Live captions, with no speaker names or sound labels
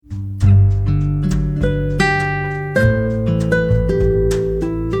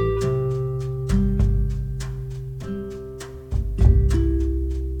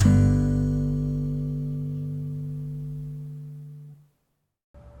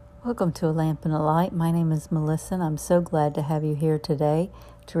Welcome to A Lamp and a Light. My name is Melissa, and I'm so glad to have you here today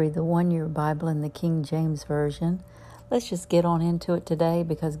to read the one-year Bible in the King James Version. Let's just get on into it today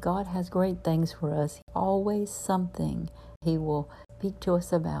because God has great things for us. Always something He will speak to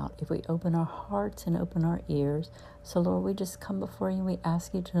us about if we open our hearts and open our ears. So, Lord, we just come before you and we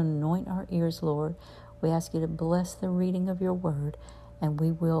ask you to anoint our ears, Lord. We ask you to bless the reading of your word, and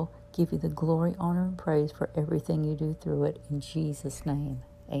we will give you the glory, honor, and praise for everything you do through it. In Jesus' name.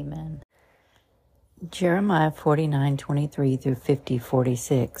 Amen. Jeremiah 49:23 through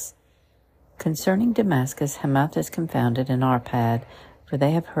 50:46. Concerning Damascus, Hamath is confounded, and Arpad, for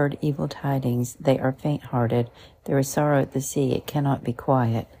they have heard evil tidings. They are faint-hearted. There is sorrow at the sea; it cannot be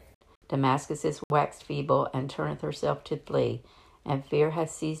quiet. Damascus is waxed feeble, and turneth herself to flee, and fear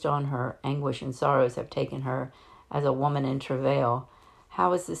hath seized on her. Anguish and sorrows have taken her, as a woman in travail.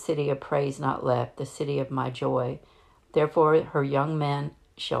 How is the city of praise not left, the city of my joy? Therefore her young men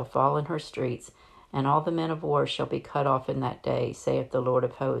shall fall in her streets, and all the men of war shall be cut off in that day, saith the Lord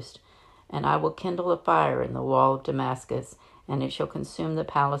of hosts. And I will kindle a fire in the wall of Damascus, and it shall consume the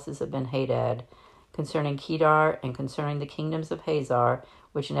palaces of Ben-Hadad. Concerning Kedar, and concerning the kingdoms of Hazar,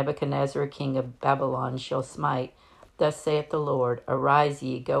 which Nebuchadnezzar king of Babylon shall smite, thus saith the Lord, Arise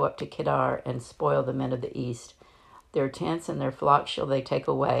ye, go up to Kedar, and spoil the men of the east. Their tents and their flocks shall they take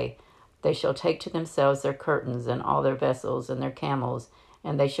away. They shall take to themselves their curtains, and all their vessels, and their camels,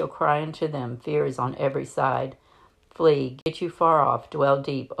 and they shall cry unto them, Fear is on every side. Flee, get you far off, dwell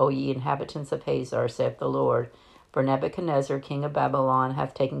deep, O ye inhabitants of Hazar, saith the Lord. For Nebuchadnezzar king of Babylon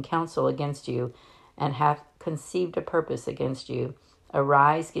hath taken counsel against you, and hath conceived a purpose against you.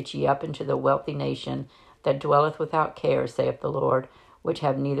 Arise, get ye up into the wealthy nation that dwelleth without care, saith the Lord, which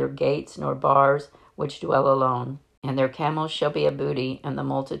have neither gates nor bars, which dwell alone. And their camels shall be a booty, and the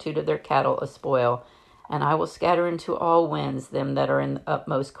multitude of their cattle a spoil. And I will scatter into all winds them that are in the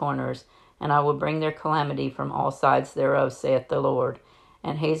utmost corners, and I will bring their calamity from all sides thereof, saith the Lord.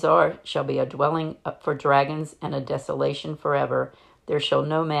 And Hazar shall be a dwelling for dragons, and a desolation forever. There shall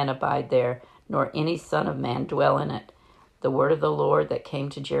no man abide there, nor any son of man dwell in it. The word of the Lord that came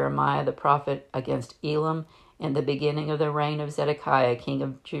to Jeremiah the prophet against Elam in the beginning of the reign of Zedekiah king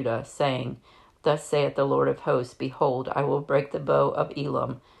of Judah, saying, Thus saith the Lord of hosts, Behold, I will break the bow of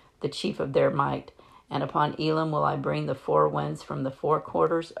Elam, the chief of their might. And upon Elam will I bring the four winds from the four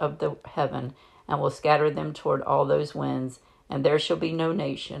quarters of the heaven, and will scatter them toward all those winds. And there shall be no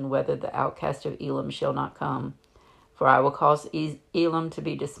nation, whether the outcast of Elam shall not come. For I will cause Elam to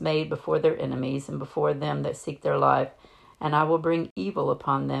be dismayed before their enemies, and before them that seek their life. And I will bring evil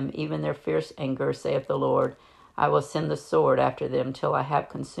upon them, even their fierce anger, saith the Lord. I will send the sword after them till I have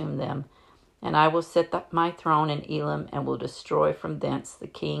consumed them. And I will set my throne in Elam, and will destroy from thence the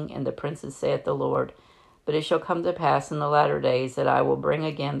king and the princes, saith the Lord. But it shall come to pass in the latter days that I will bring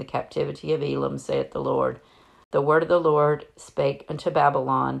again the captivity of Elam, saith the Lord. The word of the Lord spake unto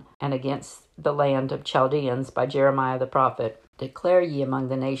Babylon, and against the land of Chaldeans by Jeremiah the prophet. Declare ye among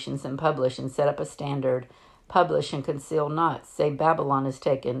the nations, and publish, and set up a standard. Publish and conceal not. Say, Babylon is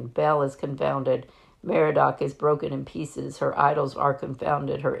taken, Bel is confounded, Merodach is broken in pieces, her idols are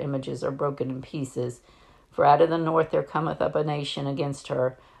confounded, her images are broken in pieces. For out of the north there cometh up a nation against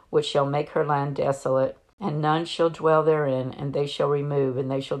her, which shall make her land desolate, and none shall dwell therein, and they shall remove,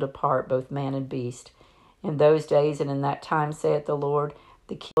 and they shall depart, both man and beast. In those days and in that time, saith the Lord,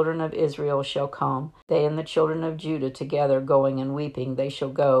 the children of Israel shall come, they and the children of Judah together, going and weeping, they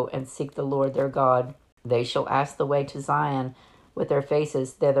shall go and seek the Lord their God. They shall ask the way to Zion, with their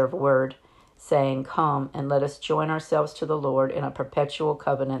faces thitherward, saying, Come, and let us join ourselves to the Lord in a perpetual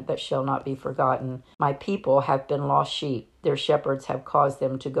covenant that shall not be forgotten. My people have been lost sheep. Their shepherds have caused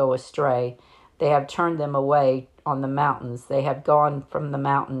them to go astray. They have turned them away on the mountains. They have gone from the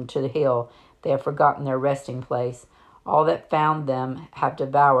mountain to the hill. They have forgotten their resting place. All that found them have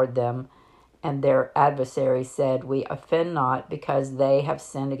devoured them. And their adversaries said, We offend not, because they have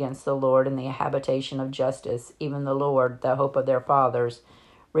sinned against the Lord in the habitation of justice, even the Lord, the hope of their fathers.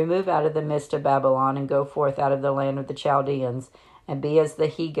 Remove out of the midst of Babylon, and go forth out of the land of the Chaldeans, and be as the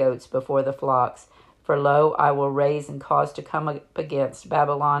he-goats before the flocks. For lo, I will raise and cause to come up against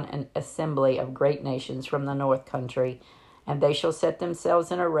Babylon an assembly of great nations from the north country, and they shall set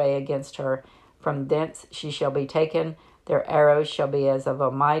themselves in array against her. From thence she shall be taken. Their arrows shall be as of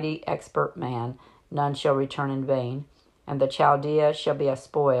a mighty expert man. None shall return in vain. And the Chaldea shall be a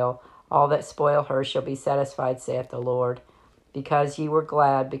spoil. All that spoil her shall be satisfied, saith the Lord. Because ye were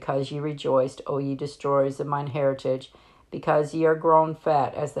glad, because ye rejoiced, O ye destroyers of mine heritage, because ye are grown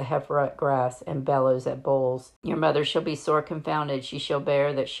fat as the heifer at grass, and bellows at bulls. Your mother shall be sore confounded, she shall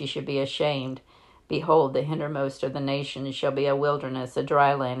bear that she should be ashamed. Behold, the hindermost of the nations shall be a wilderness, a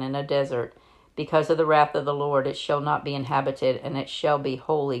dry land, and a desert. Because of the wrath of the Lord it shall not be inhabited, and it shall be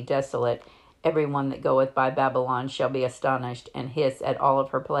wholly desolate. Every one that goeth by Babylon shall be astonished, and hiss at all of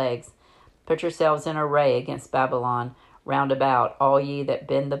her plagues. Put yourselves in array against Babylon, round about, all ye that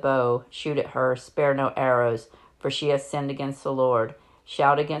bend the bow, shoot at her, spare no arrows, for she hath sinned against the Lord.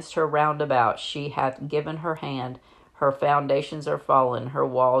 Shout against her round about, she hath given her hand, her foundations are fallen, her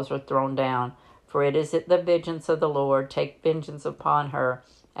walls are thrown down. For it is the vengeance of the Lord, take vengeance upon her,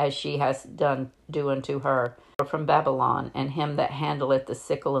 as she has done, do unto her. From Babylon, and him that handleth the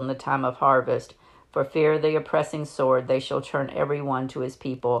sickle in the time of harvest. For fear of the oppressing sword, they shall turn every one to his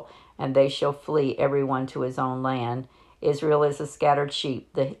people, and they shall flee every one to his own land. Israel is a scattered sheep,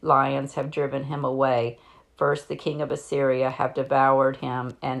 the lions have driven him away. First the king of Assyria hath devoured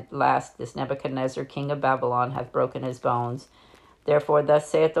him, and last this Nebuchadnezzar king of Babylon hath broken his bones. Therefore thus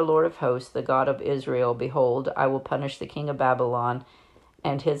saith the Lord of hosts, the God of Israel, Behold, I will punish the king of Babylon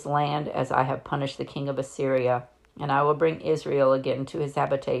and his land as I have punished the king of Assyria. And I will bring Israel again to his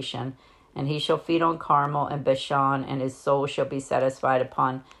habitation, and he shall feed on Carmel and Bashan, and his soul shall be satisfied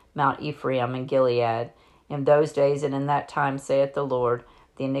upon Mount Ephraim and Gilead. In those days and in that time, saith the Lord,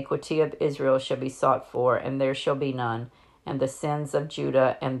 the iniquity of Israel shall be sought for, and there shall be none, and the sins of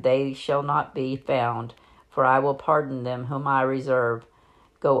Judah, and they shall not be found, for I will pardon them whom I reserve.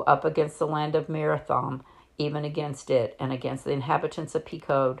 Go up against the land of Merathon, even against it, and against the inhabitants of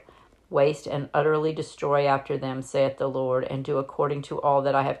Pekod. Waste and utterly destroy after them, saith the Lord, and do according to all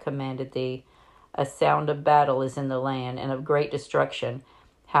that I have commanded thee. A sound of battle is in the land, and of great destruction.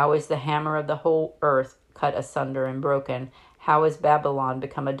 How is the hammer of the whole earth cut asunder and broken? How is Babylon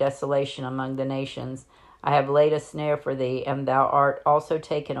become a desolation among the nations? I have laid a snare for thee, and thou art also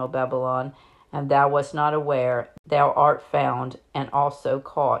taken, O Babylon, and thou wast not aware. Thou art found, and also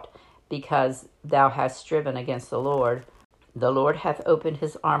caught, because thou hast striven against the Lord. The Lord hath opened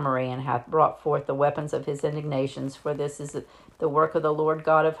his armory, and hath brought forth the weapons of his indignations, for this is the work of the Lord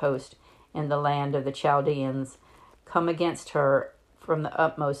God of hosts in the land of the Chaldeans. Come against her from the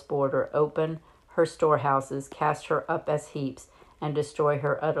utmost border, open her storehouses, cast her up as heaps, and destroy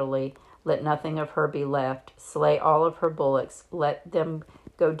her utterly. Let nothing of her be left. Slay all of her bullocks, let them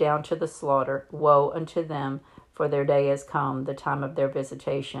go down to the slaughter. Woe unto them, for their day is come, the time of their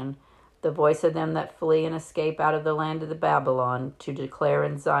visitation. The voice of them that flee and escape out of the land of the Babylon, to declare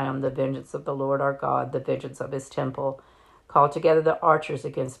in Zion the vengeance of the Lord our God, the vengeance of his temple. Call together the archers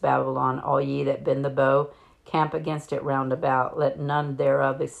against Babylon, all ye that bend the bow, camp against it round about, let none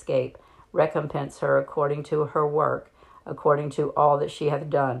thereof escape. Recompense her according to her work, according to all that she hath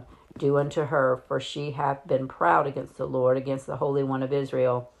done. Do unto her, for she hath been proud against the Lord, against the Holy One of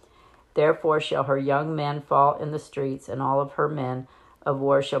Israel. Therefore shall her young men fall in the streets, and all of her men of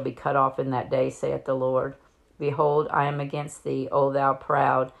war shall be cut off in that day, saith the Lord. Behold, I am against thee, O thou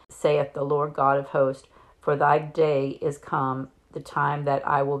proud, saith the Lord God of hosts. For thy day is come, the time that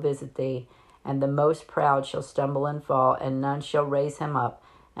I will visit thee, and the most proud shall stumble and fall, and none shall raise him up.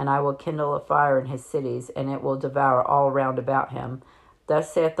 And I will kindle a fire in his cities, and it will devour all round about him.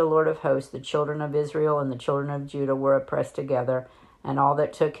 Thus saith the Lord of hosts, the children of Israel and the children of Judah were oppressed together, and all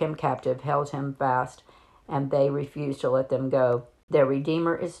that took him captive held him fast, and they refused to let them go. Their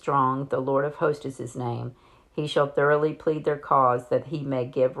Redeemer is strong, the Lord of hosts is his name. He shall thoroughly plead their cause, that he may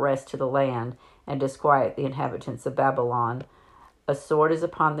give rest to the land, and disquiet the inhabitants of Babylon. A sword is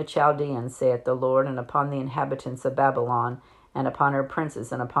upon the Chaldeans, saith the Lord, and upon the inhabitants of Babylon, and upon her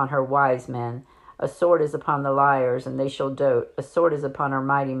princes, and upon her wise men. A sword is upon the liars, and they shall dote. A sword is upon her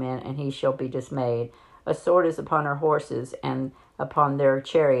mighty men, and he shall be dismayed. A sword is upon her horses, and upon their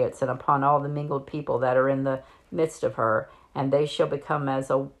chariots, and upon all the mingled people that are in the midst of her. And they shall become as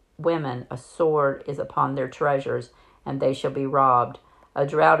a women. A sword is upon their treasures, and they shall be robbed. A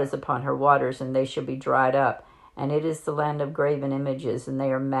drought is upon her waters, and they shall be dried up. And it is the land of graven images, and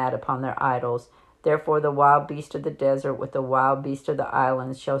they are mad upon their idols. Therefore the wild beast of the desert with the wild beast of the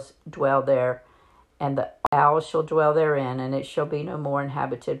islands shall dwell there, and the owl shall dwell therein, and it shall be no more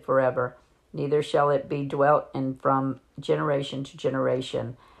inhabited forever. Neither shall it be dwelt in from generation to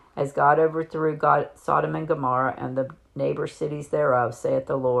generation. As God overthrew Sodom and Gomorrah and the neighbor cities thereof, saith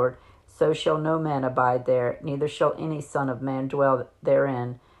the Lord, so shall no man abide there, neither shall any son of man dwell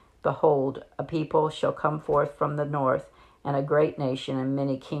therein. Behold, a people shall come forth from the north, and a great nation, and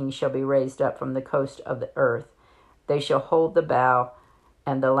many kings shall be raised up from the coast of the earth. They shall hold the bow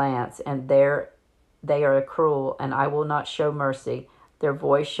and the lance, and there they are cruel, and I will not show mercy. Their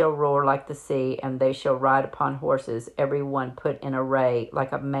voice shall roar like the sea, and they shall ride upon horses, every one put in array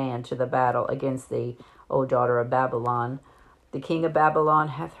like a man to the battle against thee, O daughter of Babylon. The king of Babylon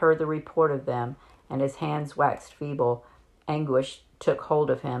hath heard the report of them, and his hands waxed feeble. Anguish took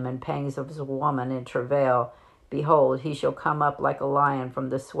hold of him, and pangs of a woman in travail. Behold, he shall come up like a lion from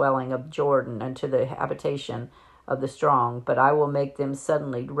the swelling of Jordan unto the habitation of the strong. But I will make them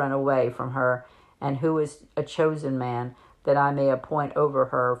suddenly run away from her. And who is a chosen man, that I may appoint over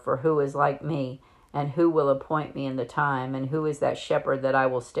her? For who is like me? And who will appoint me in the time? And who is that shepherd that I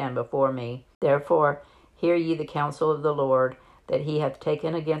will stand before me? Therefore, hear ye the counsel of the Lord, that he hath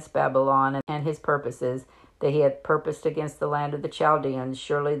taken against Babylon, and his purposes, that he hath purposed against the land of the Chaldeans.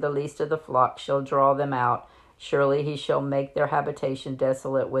 Surely the least of the flock shall draw them out. Surely he shall make their habitation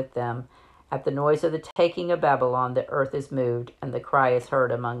desolate with them. At the noise of the taking of Babylon, the earth is moved, and the cry is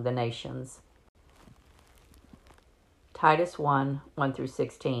heard among the nations. Titus 1,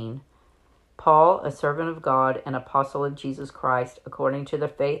 1-16. Paul, a servant of God and apostle of Jesus Christ, according to the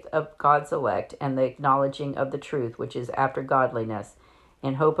faith of God's elect and the acknowledging of the truth which is after godliness,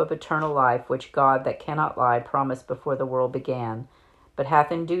 in hope of eternal life, which God that cannot lie promised before the world began, but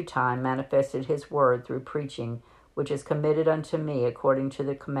hath in due time manifested his word through preaching, which is committed unto me according to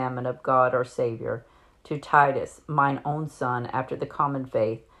the commandment of God our Savior. To Titus, mine own son, after the common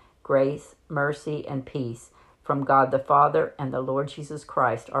faith, grace, mercy, and peace, from God the Father and the Lord Jesus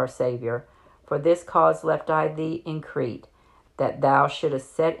Christ our Savior. For this cause left I thee in Crete, that thou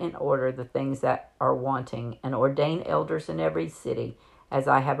shouldest set in order the things that are wanting, and ordain elders in every city, as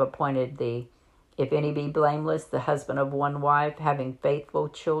I have appointed thee. If any be blameless, the husband of one wife, having faithful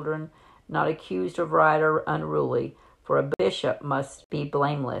children, not accused of riot or unruly, for a bishop must be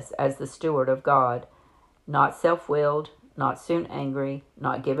blameless as the steward of God, not self-willed, not soon angry,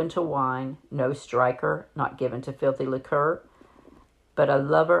 not given to wine, no striker, not given to filthy liquor, but a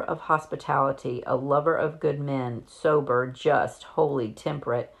lover of hospitality, a lover of good men, sober, just, holy,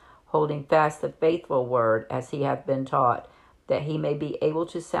 temperate, holding fast the faithful word as he hath been taught, that he may be able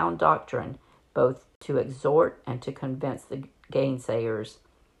to sound doctrine, both to exhort and to convince the gainsayers.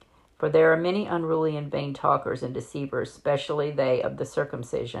 For there are many unruly and vain talkers and deceivers, especially they of the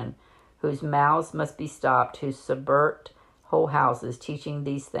circumcision, whose mouths must be stopped, who subvert whole houses, teaching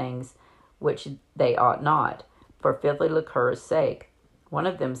these things which they ought not, for filthy lucre's sake. One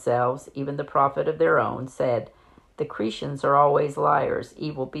of themselves, even the prophet of their own, said, The Cretians are always liars,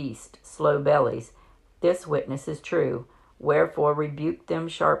 evil beasts, slow bellies. This witness is true. Wherefore rebuke them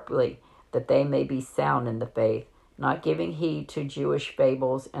sharply, that they may be sound in the faith, not giving heed to Jewish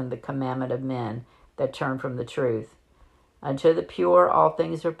fables and the commandment of men that turn from the truth. Unto the pure all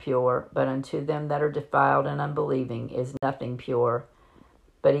things are pure, but unto them that are defiled and unbelieving is nothing pure.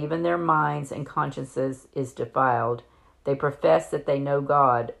 But even their minds and consciences is defiled. They profess that they know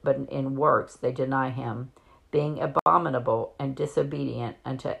God, but in works they deny him, being abominable and disobedient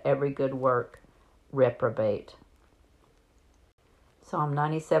unto every good work, reprobate. Psalm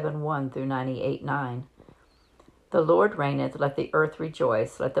 97, 1-98, 9. The Lord reigneth, let the earth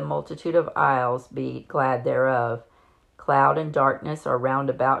rejoice, let the multitude of isles be glad thereof. Cloud and darkness are round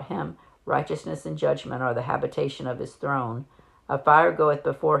about him, righteousness and judgment are the habitation of his throne. A fire goeth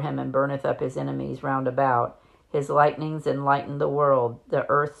before him, and burneth up his enemies round about. His lightnings enlighten the world, the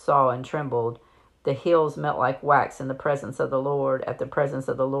earth saw and trembled. The hills melt like wax in the presence of the Lord, at the presence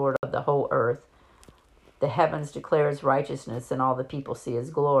of the Lord of the whole earth. The heavens declare his righteousness, and all the people see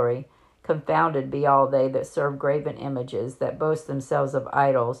his glory. Confounded be all they that serve graven images, that boast themselves of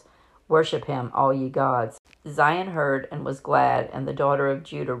idols. Worship him, all ye gods. Zion heard and was glad, and the daughter of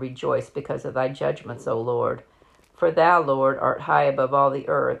Judah rejoiced because of thy judgments, O Lord. For thou, Lord, art high above all the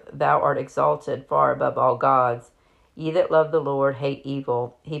earth. Thou art exalted far above all gods. Ye that love the Lord hate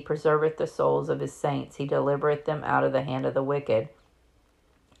evil. He preserveth the souls of his saints. He delivereth them out of the hand of the wicked.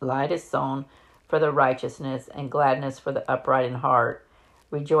 Light is sown for the righteousness, and gladness for the upright in heart.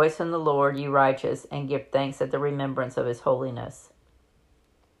 Rejoice in the Lord, ye righteous, and give thanks at the remembrance of his holiness.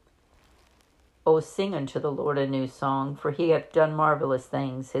 O sing unto the Lord a new song, for he hath done marvelous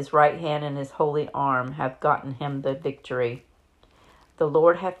things. His right hand and his holy arm hath gotten him the victory. The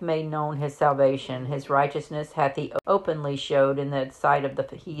Lord hath made known his salvation. His righteousness hath he openly showed in the sight of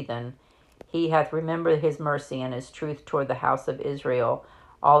the heathen. He hath remembered his mercy and his truth toward the house of Israel.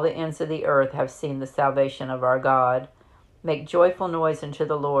 All the ends of the earth have seen the salvation of our God. Make joyful noise unto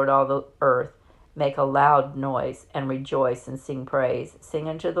the Lord, all the earth. Make a loud noise, and rejoice, and sing praise. Sing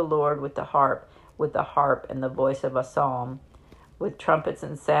unto the Lord with the harp and the voice of a psalm. With trumpets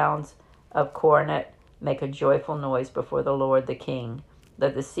and sounds of cornet, make a joyful noise before the Lord the King.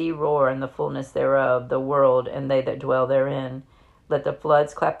 Let the sea roar and the fullness thereof, the world and they that dwell therein. Let the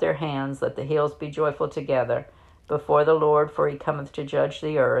floods clap their hands, let the hills be joyful together before the Lord, for he cometh to judge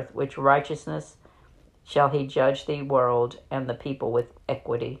the earth. Which righteousness shall he judge the world, and the people with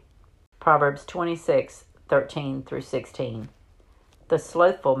equity. Proverbs 26:13 through 16. The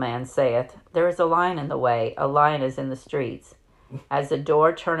slothful man saith, There is a lion in the way, a lion is in the streets. As the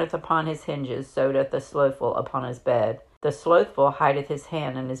door turneth upon his hinges, so doth the slothful upon his bed. The slothful hideth his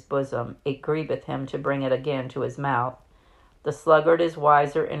hand in his bosom, it grieveth him to bring it again to his mouth. The sluggard is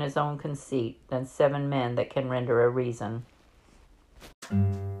wiser in his own conceit than 7 men that can render a reason.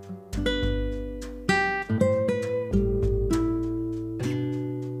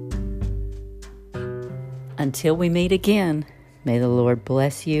 Until we meet again, may the Lord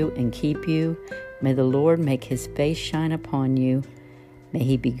bless you and keep you. May the Lord make his face shine upon you. May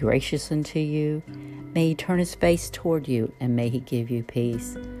he be gracious unto you. May he turn his face toward you, and may he give you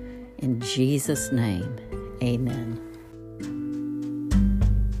peace. In Jesus' name, amen.